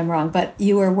correct me if I'm wrong, but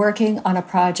you were working on a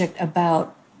project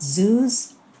about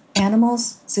zoos,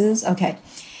 okay,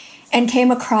 and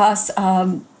came across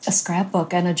a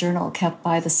scrapbook and a journal kept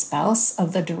by the spouse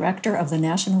of the director of the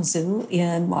National Zoo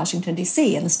in Washington,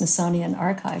 D.C., in the Smithsonian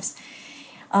Archives,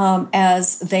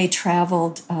 as they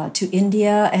traveled to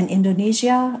India and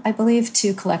Indonesia, I believe,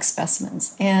 to collect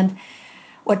specimens. And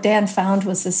what Dan found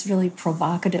was this really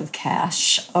provocative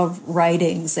cache of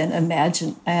writings and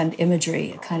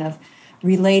imagery, kind of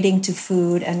relating to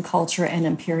food and culture and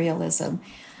imperialism.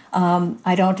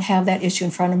 I don't have that issue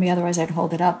in front of me, otherwise I'd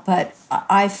hold it up. But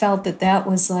I felt that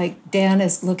was like Dan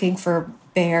is looking for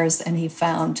bears, and he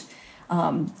found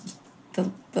the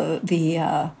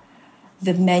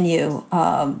menu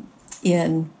on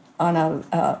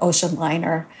a ocean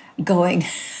liner going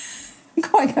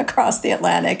across the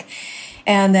Atlantic,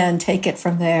 and then take it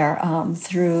from there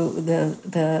through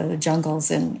the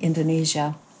jungles in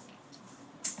Indonesia.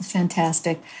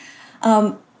 Fantastic.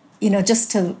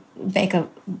 Just to make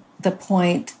the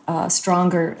point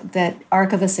stronger, that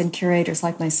archivists and curators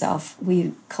like myself,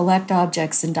 we collect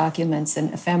objects and documents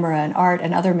and ephemera and art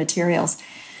and other materials.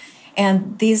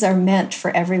 And these are meant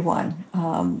for everyone.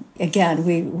 Again,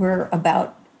 we're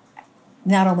about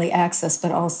not only access,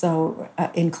 but also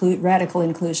radical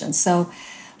inclusion. So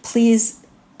please,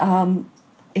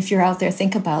 if you're out there,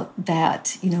 think about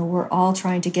that. We're all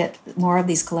trying to get more of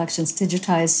these collections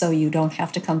digitized so you don't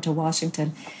have to come to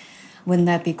Washington. Wouldn't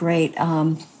that be great?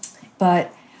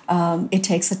 But it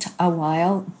takes a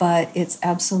while, but it's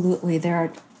absolutely,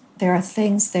 there are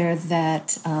things there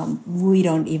that we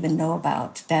don't even know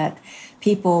about, that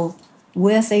people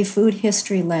with a food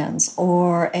history lens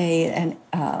or an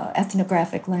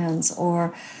ethnographic lens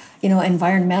or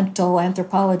environmental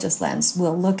anthropologist lens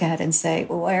will look at and say,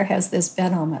 well, where has this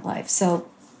been all my life? So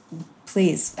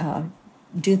please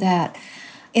do that.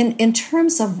 In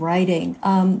terms of writing,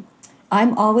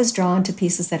 I'm always drawn to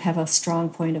pieces that have a strong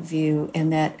point of view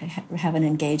and that have an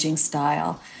engaging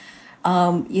style.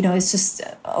 It's just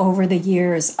over the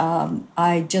years,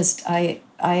 I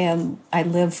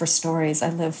live for stories. I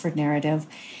live for narrative,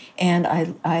 and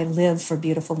I live for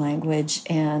beautiful language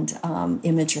and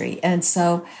imagery. And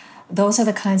so those are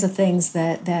the kinds of things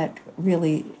that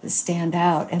really stand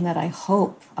out and that I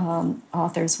hope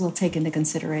authors will take into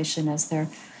consideration as they're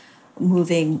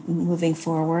moving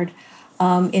forward.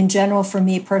 In general, for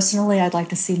me personally, I'd like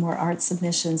to see more art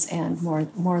submissions and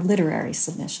more literary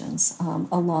submissions,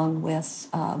 along with,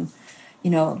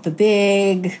 the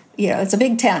big, it's a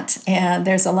big tent and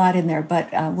there's a lot in there,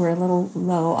 but we're a little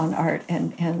low on art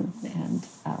and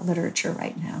literature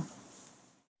right now.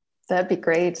 That'd be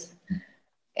great.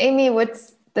 Amy,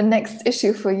 what's the next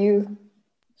issue for you?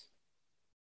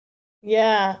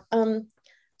 Yeah.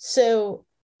 So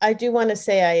I do want to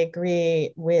say I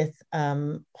agree with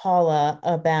Paula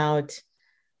about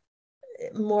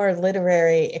more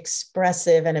literary,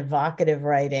 expressive, and evocative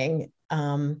writing.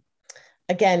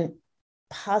 Again,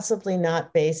 possibly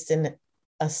not based in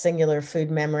a singular food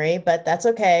memory, but that's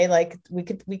okay. Like we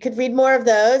could read more of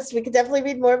those. We could definitely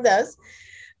read more of those.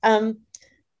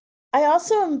 I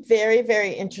also am very,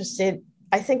 very interested.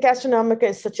 I think Gastronomica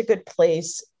is such a good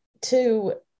place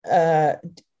to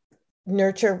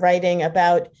nurture writing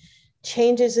about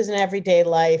changes in everyday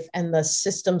life and the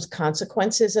system's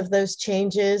consequences of those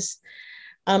changes,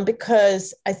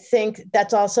 because I think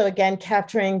that's also, again,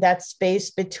 capturing that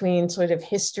space between sort of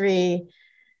history,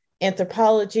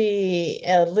 anthropology,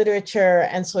 literature,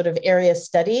 and sort of area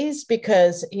studies,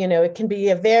 because, it can be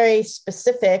a very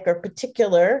specific or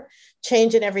particular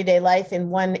change in everyday life in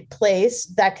one place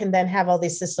that can then have all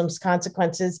these systems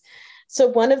consequences. So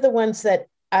one of the ones that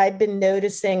I've been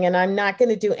noticing, and I'm not going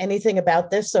to do anything about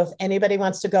this, so if anybody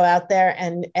wants to go out there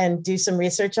and do some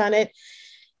research on it,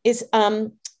 is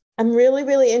I'm really,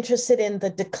 really interested in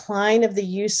the decline of the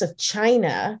use of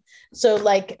china. So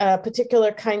like a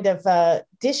particular kind of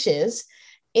dishes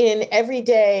in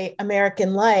everyday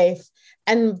American life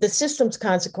and the system's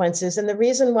consequences. And the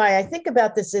reason why I think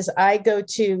about this is I go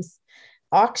to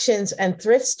auctions and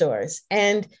thrift stores,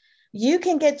 and you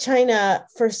can get china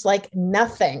for like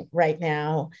nothing right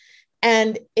now.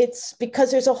 And it's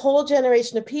because there's a whole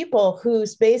generation of people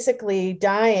who's basically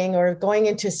dying or going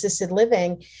into assisted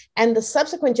living. And the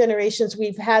subsequent generations,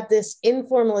 we've had this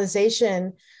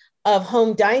informalization of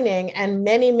home dining and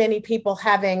many, many people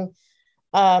having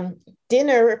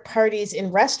dinner parties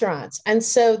in restaurants. And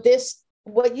so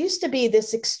what used to be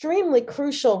this extremely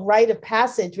crucial rite of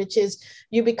passage, which is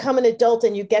you become an adult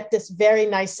and you get this very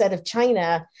nice set of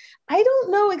china. I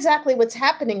don't know exactly what's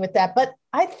happening with that, but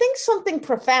I think something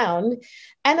profound.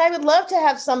 And I would love to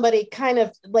have somebody kind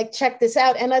of like check this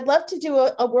out. And I'd love to do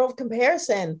a world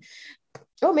comparison.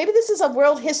 Oh, maybe this is a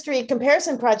world history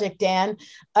comparison project, Dan.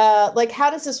 Like, how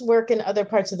does this work in other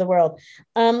parts of the world?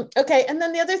 Okay. And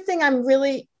then the other thing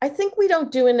I think we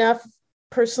don't do enough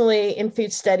personally in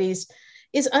food studies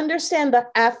is understand the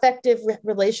affective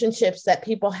relationships that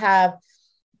people have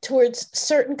towards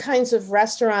certain kinds of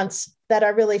restaurants that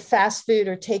are really fast food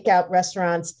or takeout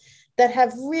restaurants that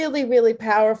have really, really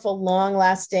powerful,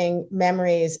 long-lasting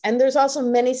memories. And there's also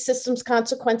many systems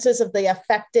consequences of the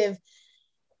affective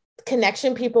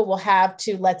connection people will have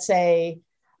to, let's say,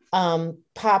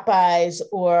 Popeyes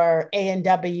or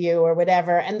A&W or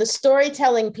whatever. And the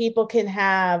storytelling people can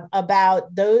have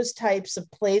about those types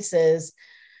of places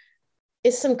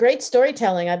is some great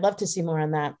storytelling. I'd love to see more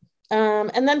on that.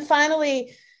 And then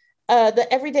finally, the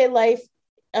everyday life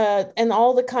and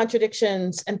all the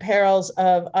contradictions and perils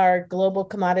of our global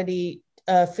commodity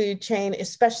food chain,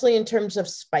 especially in terms of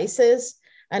spices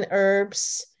and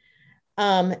herbs,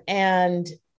 and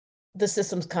the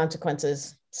system's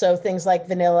consequences. So things like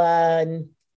vanilla and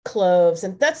cloves,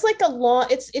 and that's like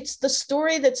it's the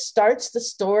story that starts the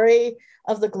story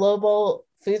of the global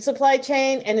food supply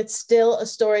chain, and it's still a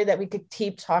story that we could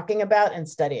keep talking about and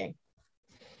studying.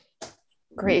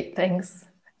 Great, thanks.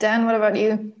 Dan, what about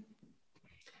you?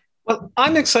 Well,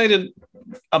 I'm excited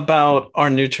about our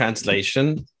new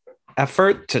translation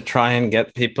effort to try and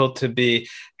get people to be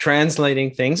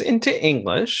translating things into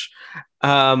English,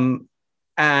 and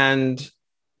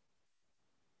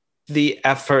the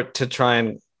effort to try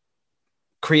and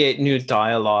create new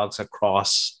dialogues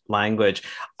across language.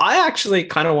 I actually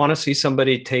kind of want to see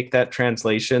somebody take that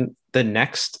translation the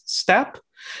next step,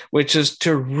 which is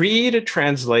to read a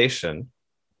translation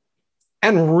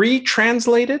and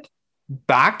retranslate it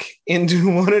back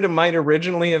into what it might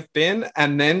originally have been,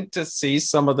 and then to see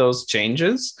some of those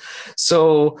changes.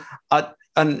 So,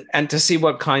 and to see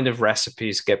what kind of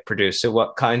recipes get produced, so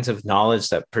what kinds of knowledge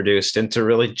that produced, and to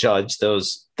really judge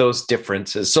those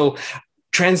differences. So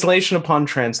translation upon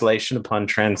translation upon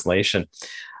translation.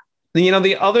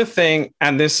 The other thing,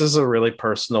 and this is a really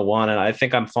personal one, and I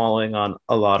think I'm following on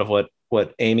a lot of what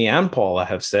Amy and Paula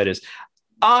have said, is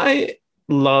I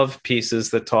love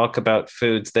pieces that talk about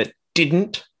foods that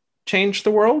didn't change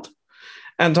the world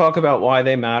and talk about why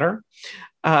they matter.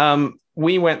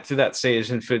 We went through that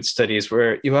stage in food studies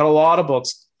where you had a lot of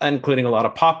books, including a lot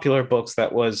of popular books,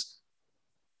 the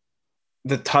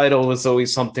title was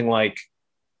always something like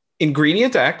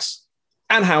Ingredient X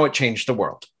and How It Changed the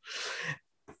World.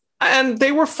 And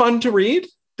they were fun to read.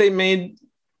 They made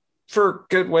for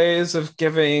good ways of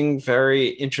giving very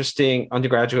interesting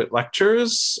undergraduate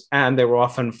lectures, and they were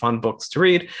often fun books to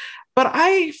read. But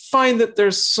I find that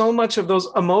there's so much of those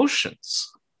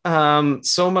emotions,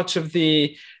 so much of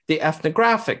the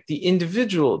ethnographic, the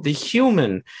individual, the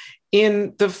human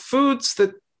in the foods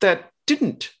that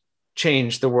didn't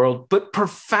change the world, but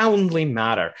profoundly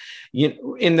matter.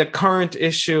 In the current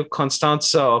issue,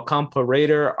 Constanza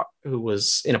Ocampo-Rader, who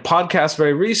was in a podcast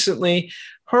very recently,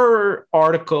 her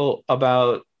article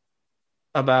about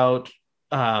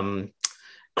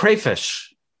crayfish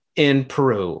in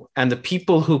Peru and the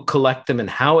people who collect them and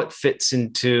how it fits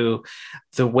into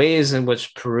the ways in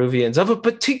which Peruvians of a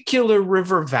particular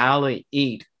river valley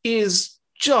eat is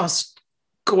just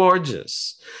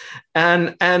gorgeous.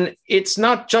 And it's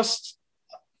not just,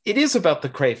 it is about the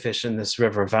crayfish in this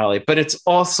river valley, but it's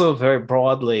also very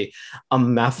broadly a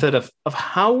method of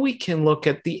how we can look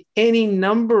at any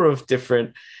number of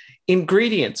different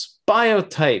ingredients,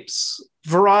 biotypes,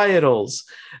 varietals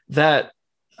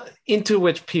into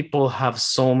which people have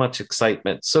so much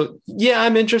excitement. So yeah,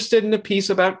 I'm interested in a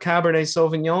piece about Cabernet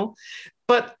Sauvignon,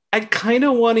 but I kind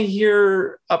of want to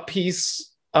hear a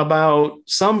piece about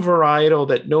some varietal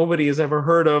that nobody has ever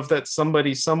heard of, that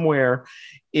somebody somewhere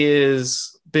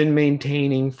is been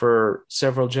maintaining for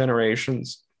several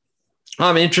generations.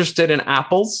 I'm interested in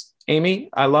apples, Amy.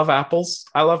 I love apples.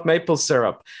 I love maple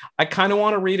syrup. I kind of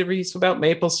want to read a piece about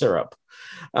maple syrup.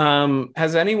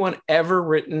 Has anyone ever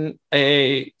written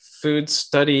a food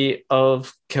study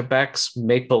of Quebec's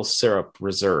maple syrup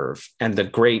reserve and the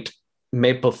great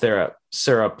maple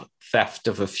syrup theft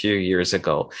of a few years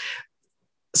ago?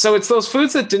 So it's those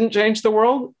foods that didn't change the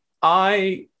world.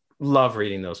 I love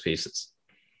reading those pieces.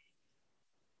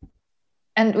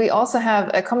 And we also have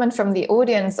a comment from the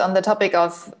audience on the topic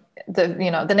of the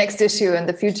next issue in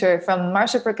the future from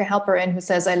Marsha Brücke-Halperin, who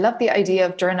says, I love the idea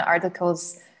of journal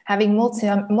articles having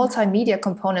multimedia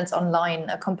components online,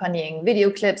 accompanying video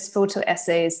clips, photo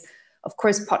essays, of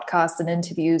course, podcasts and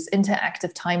interviews,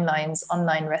 interactive timelines,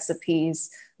 online recipes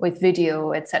with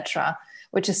video, etc.,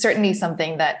 which is certainly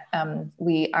something that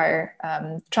we are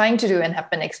trying to do and have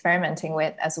been experimenting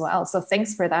with as well. So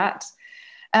thanks for that.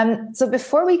 So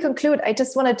before we conclude, I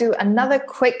just want to do another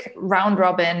quick round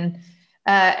robin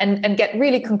and get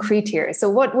really concrete here. So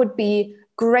what would be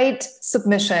great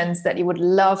submissions that you would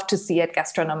love to see at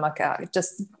Gastronomica?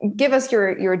 Just give us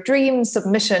your dream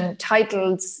submission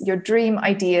titles, your dream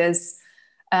ideas.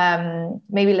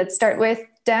 Maybe let's start with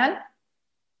Dan.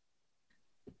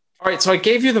 All right, so I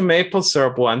gave you the maple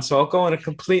syrup one, so I'll go in a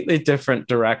completely different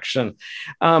direction.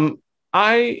 This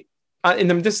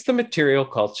is the material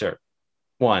culture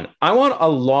one. I want a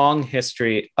long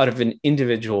history out of an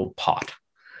individual pot.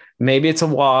 Maybe it's a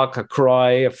wok, a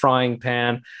karahi, a frying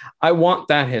pan. I want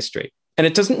that history. And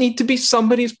it doesn't need to be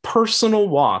somebody's personal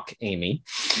wok, Amy.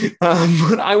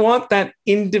 But I want that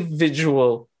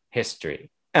individual history.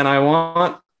 And I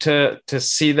want to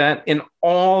see that in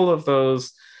all of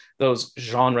those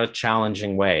genre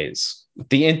challenging ways.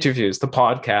 The interviews, the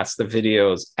podcasts, the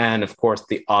videos, and of course,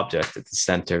 the object at the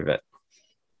center of it.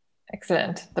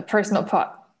 Excellent. The personal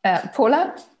pot.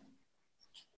 Paula?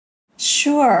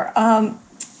 Sure.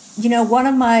 One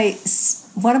of my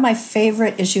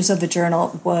favorite issues of the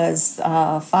journal was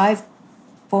 5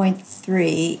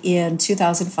 8.3 in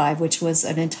 2005, which was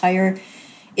an entire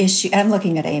issue. I'm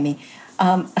looking at Amy.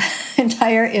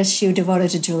 Entire issue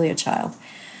devoted to Julia Child.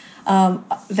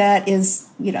 That is,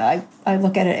 I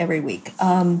look at it every week.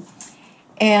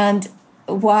 And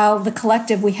while the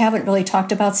collective, we haven't really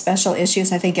talked about special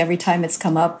issues. I think every time it's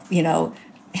come up,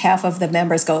 half of the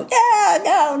members go,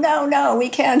 yeah, no, we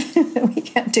can't, we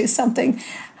can't do something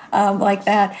like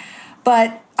that.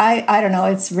 But I don't know,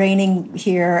 it's raining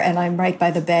here and I'm right by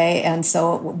the bay. And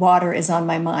so water is on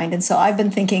my mind. And so I've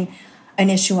been thinking an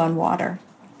issue on water.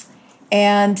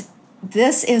 And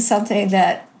this is something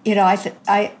that,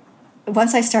 I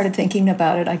once I started thinking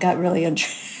about it, I got really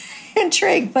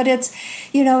intrigued. But it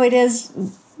is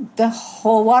the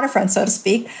whole waterfront, so to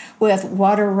speak, with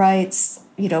water rights,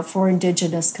 for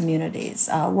indigenous communities,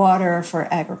 water for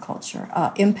agriculture,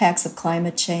 impacts of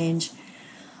climate change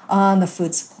on the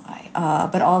food supply,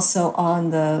 but also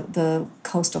on the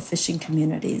coastal fishing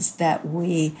communities that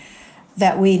we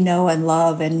know and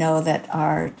love and know that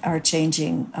are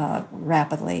changing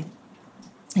rapidly.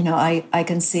 I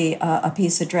can see a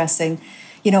piece addressing,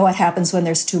 what happens when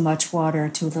there's too much water,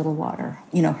 too little water.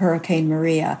 Hurricane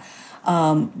Maria,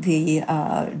 the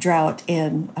drought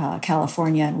in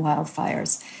California and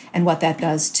wildfires, and what that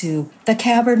does to the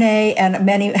Cabernet and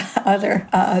many other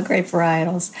grape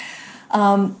varietals.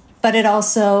 But it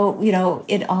also,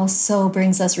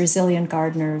 brings us resilient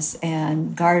gardeners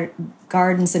and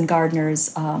gardens and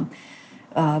gardeners,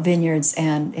 vineyards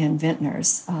and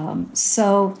vintners.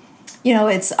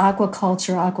 It's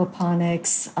aquaculture,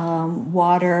 aquaponics,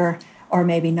 water, or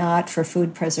maybe not, for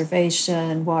food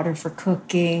preservation, water for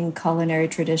cooking, culinary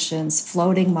traditions,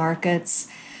 floating markets,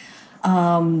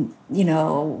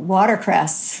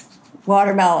 watercress,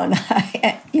 watermelon,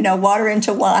 water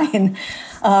into wine,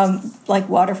 like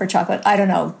water for chocolate. I don't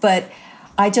know, but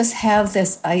I just have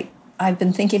this. I've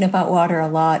been thinking about water a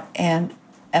lot, and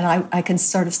I can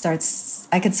sort of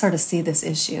see this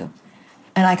issue,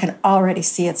 and I can already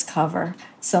see its cover.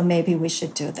 So maybe we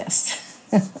should do this.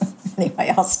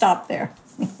 Anyway, I'll stop there.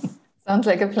 Sounds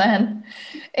like a plan.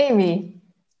 Amy.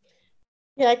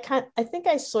 Yeah, I think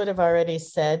I sort of already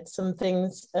said some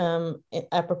things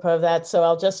apropos of that. So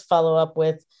I'll just follow up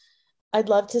with, I'd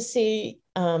love to see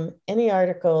any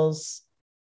articles.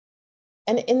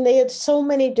 And they had so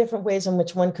many different ways in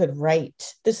which one could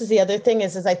write. This is the other thing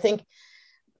is I think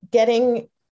getting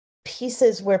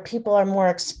pieces where people are more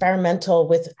experimental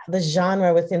with the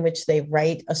genre within which they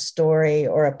write a story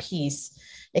or a piece.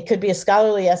 It could be a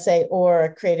scholarly essay or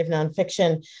a creative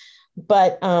nonfiction,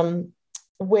 but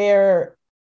where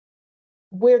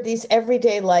these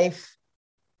everyday life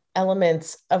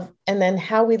elements and then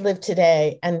how we live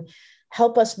today and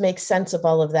help us make sense of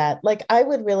all of that. Like, I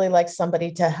would really like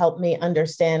somebody to help me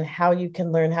understand how you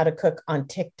can learn how to cook on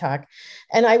TikTok.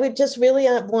 And I would just really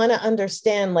want to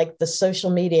understand like the social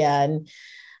media. And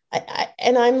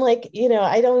I'm like,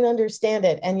 I don't understand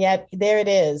it. And yet there it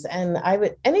is. And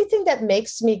anything that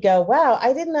makes me go, wow,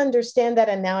 I didn't understand that.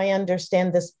 And now I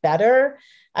understand this better.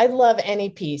 I love any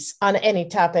piece on any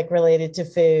topic related to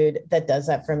food that does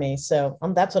that for me. So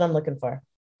that's what I'm looking for.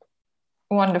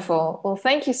 Wonderful. Well,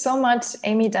 thank you so much,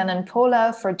 Amy, Dan, and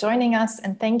Paula, for joining us.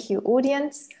 And thank you,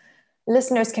 audience.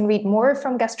 Listeners can read more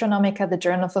from Gastronomica, the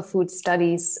Journal for Food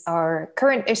Studies. Our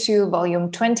current issue,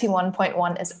 volume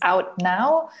 21.1, is out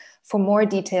now. For more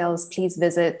details, please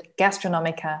visit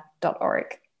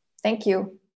gastronomica.org. Thank you.